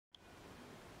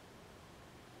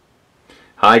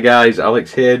Hi guys,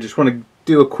 Alex here. Just want to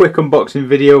do a quick unboxing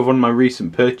video of one of my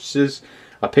recent purchases.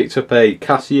 I picked up a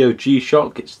Casio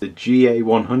G-Shock, it's the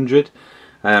GA-100.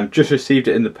 Just received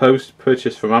it in the post,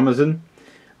 purchased from Amazon.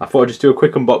 I thought I'd just do a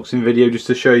quick unboxing video just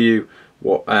to show you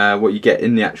what you get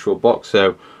in the actual box.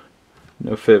 So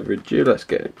no further ado, let's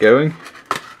get it going.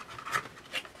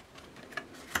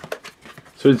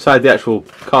 So inside the actual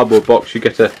cardboard box you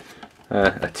get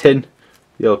a tin,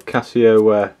 the old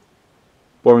Casio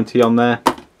warranty on there.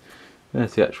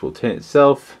 There's the actual tin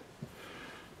itself.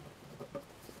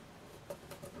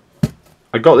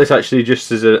 I got this actually just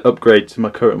as an upgrade to my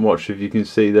current watch. If you can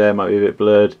see there, might be a bit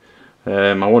blurred.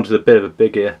 I wanted a bit of a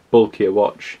bigger, bulkier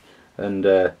watch, and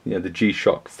you know, the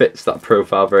G-Shock fits that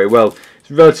profile very well. It's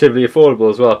relatively affordable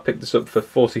as well. I picked this up for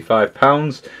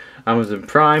 £45, Amazon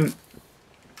Prime.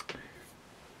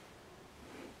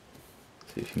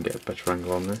 See if you can get a better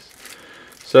angle on this.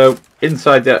 So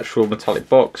inside the actual metallic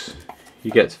box you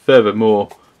get further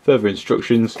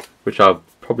instructions, which I'll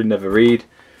probably never read,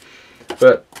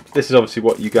 but this is obviously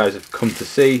what you guys have come to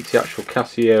see. It's the actual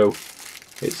Casio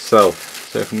itself.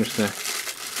 So if I'm just going to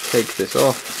take this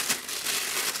off,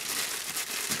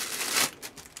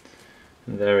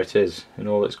 and there it is in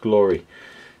all its glory.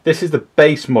 This is the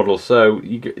base model, so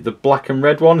you get the black and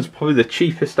red one is probably the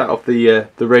cheapest out of the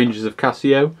ranges of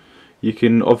Casio. You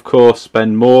can of course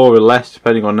spend more or less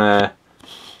depending on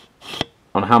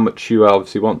how much you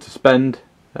obviously want to spend.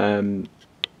 But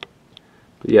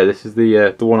yeah, this is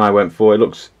the one I went for. It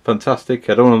looks fantastic.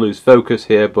 I don't want to lose focus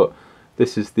here, but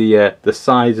this is the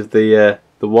size of the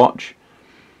watch.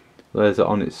 There's it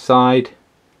on its side.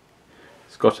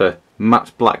 It's got a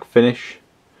matte black finish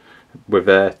with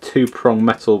a two-prong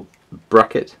metal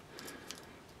bracket.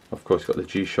 Of course, got the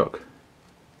G-Shock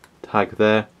tag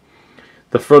there.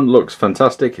 The front looks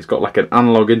fantastic. It's got like an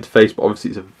analog interface, but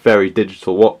obviously it's a very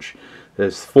digital watch.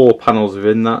 There's 4 panels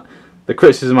within that. The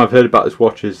criticism I've heard about this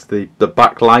watch is the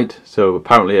backlight. So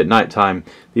apparently at night time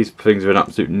these things are an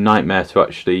absolute nightmare to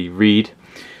actually read.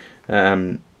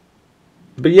 But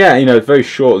yeah, you know, very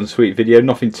short and sweet video,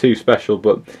 nothing too special.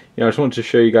 But you know, I just wanted to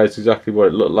show you guys exactly what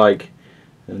it looked like.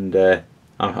 And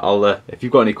if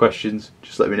you've got any questions,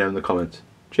 just let me know in the comments.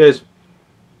 Cheers.